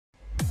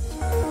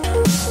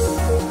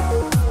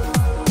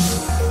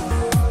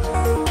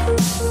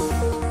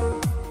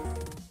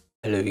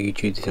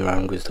YouTube, this is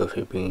Ryan good stuff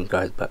here, bringing you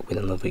guys back with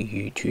another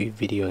YouTube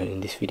video. And in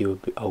this video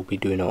I'll be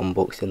doing an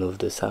unboxing of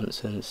the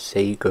Samson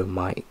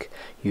SAGOMIC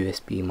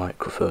USB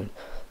microphone.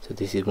 So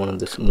this is one of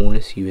the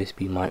smallest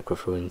USB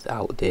microphones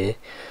out there,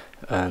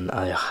 and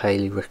I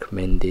highly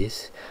recommend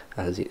this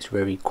as it's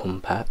very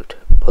compact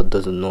but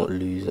does not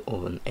lose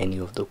on any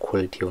of the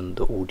quality on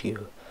the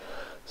audio.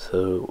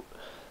 So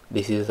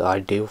this is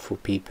ideal for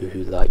people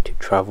who like to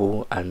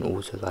travel and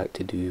also like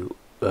to do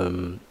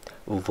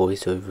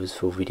voiceovers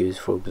for videos,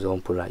 for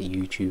example like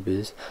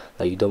YouTubers.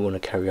 Like, you don't want to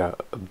carry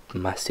out a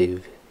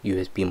massive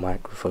USB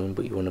microphone,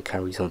 but you want to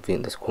carry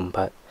something that's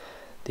compact.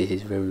 This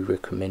is very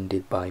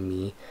recommended by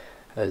me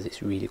as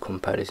it's really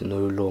compact. It's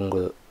no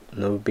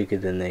bigger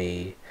than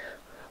a,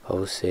 I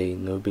would say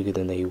no bigger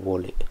than a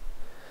wallet.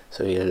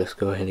 So yeah, let's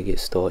go ahead and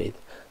get started.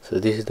 So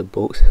this is the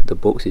box. The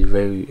box is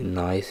very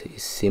nice.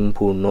 It's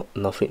simple,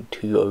 nothing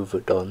too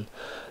overdone.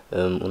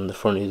 On the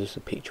front is just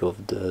a picture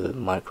of the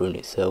microphone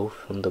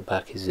itself. On the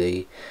back is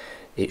it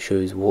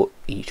shows what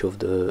each of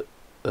the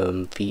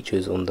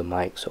features on the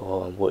mics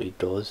are and what it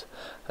does,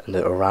 and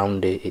then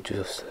around it's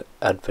just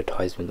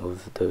advertisement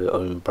of the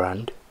own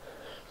brand.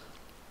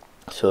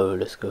 So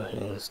let's go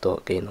ahead and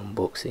start getting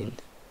unboxing.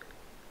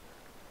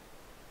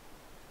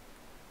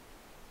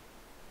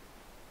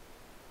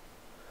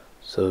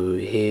 So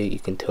here you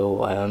can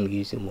tell I am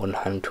using one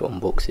hand to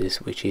unbox this,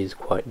 which is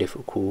quite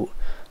difficult,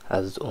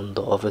 as on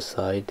the other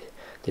side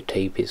the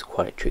tape is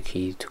quite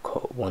tricky to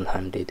cut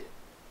one-handed.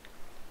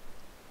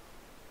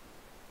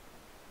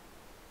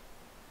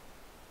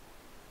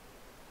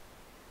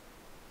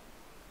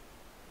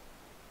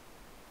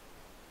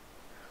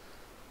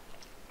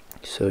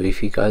 So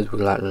if you guys would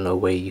like to know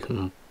where you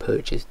can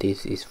purchase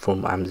this, is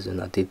from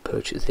Amazon. I did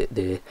purchase it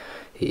there.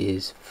 It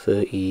is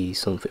 30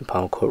 something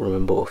pound, can't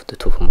remember off the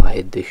top of my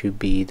head. There should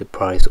be the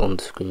price on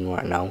the screen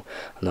right now,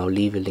 and I'll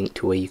leave a link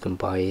to where you can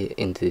buy it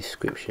in the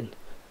description.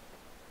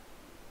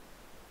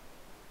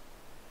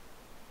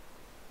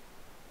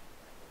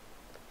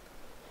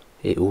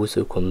 It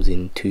also comes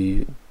in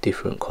two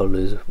different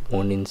colors,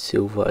 one in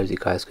silver as you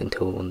guys can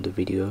tell on the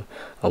video,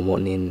 and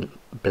one in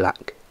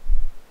black.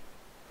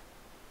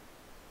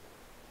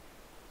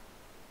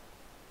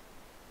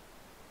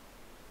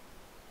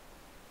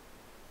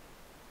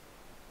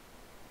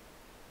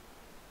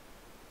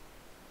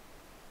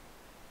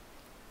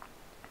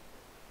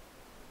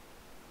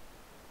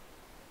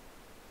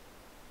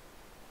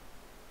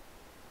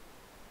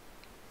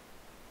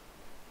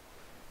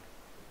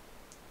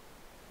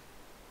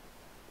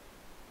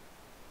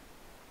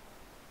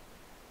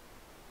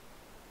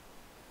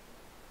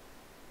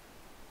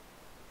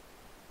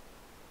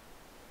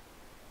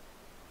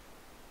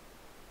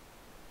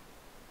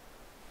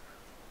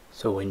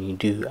 So when you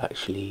do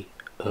actually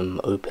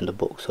open the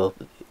box up,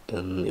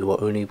 it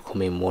will only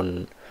come in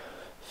one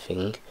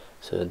thing.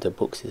 So the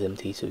box is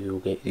empty, so you'll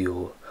get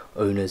your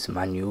owner's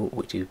manual,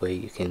 which is where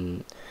you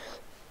can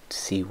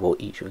see what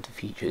each of the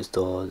features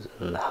does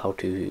and how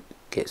to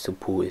get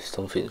support if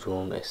something's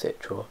wrong,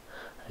 etc.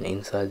 And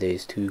inside there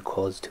is two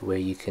cards to where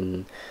you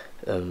can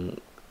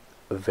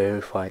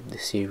verify the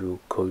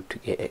serial code to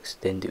get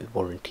extended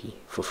warranty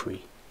for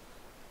free.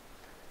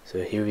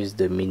 So here is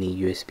the mini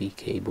USB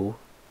cable,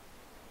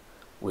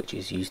 which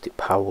is used to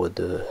power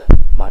the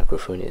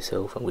microphone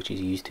itself, and which is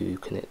used to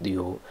connect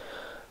your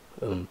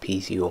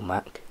PC or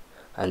Mac.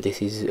 And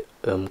this is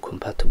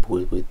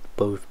compatible with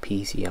both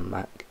PC and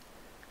Mac.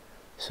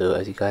 So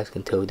as you guys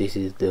can tell, this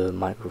is the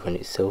microphone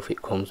itself.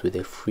 It comes with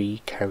a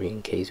free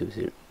carrying case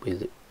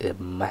with a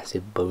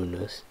massive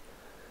bonus,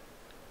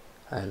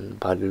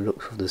 and by the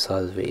looks of the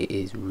size of it, it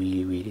is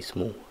really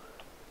small.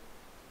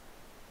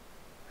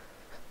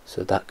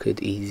 So that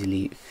could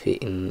easily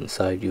fit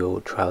inside your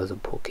trouser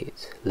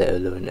pockets, let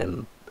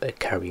alone a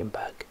carrying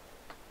bag.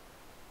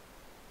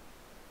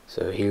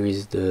 So here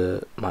is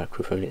the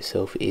microphone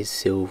itself. It is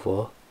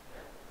silver,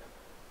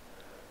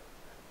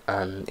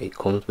 and it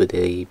comes with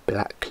a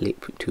black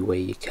clip to where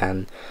you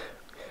can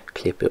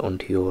clip it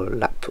onto your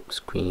laptop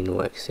screen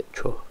or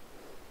etc.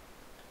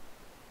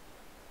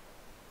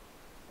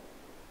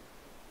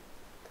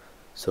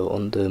 So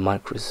on the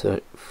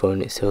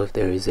microphone itself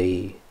there is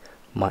a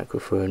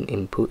microphone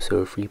input, so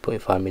a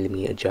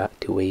 3.5mm jack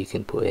to where you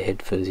can put your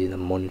headphones in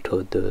and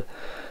monitor the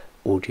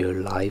audio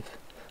live.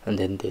 And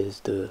then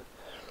there's the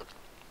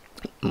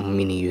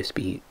mini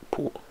USB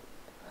port.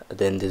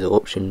 Then there's an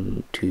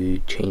option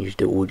to change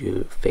the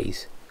audio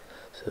phase.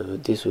 So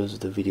this was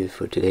the video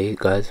for today,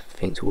 guys.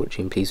 Thanks for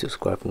watching. Please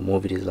subscribe for more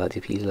videos like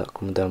this. Please like,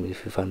 comment down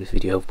if you found this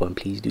video helpful, and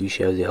please do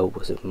share as it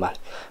helps us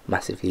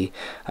massively.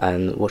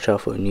 And watch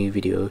out for a new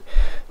video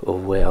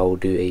of where I will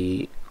do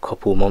a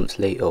couple months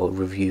later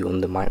review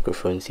on the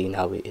microphone, seeing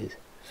how it is.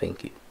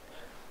 Thank you.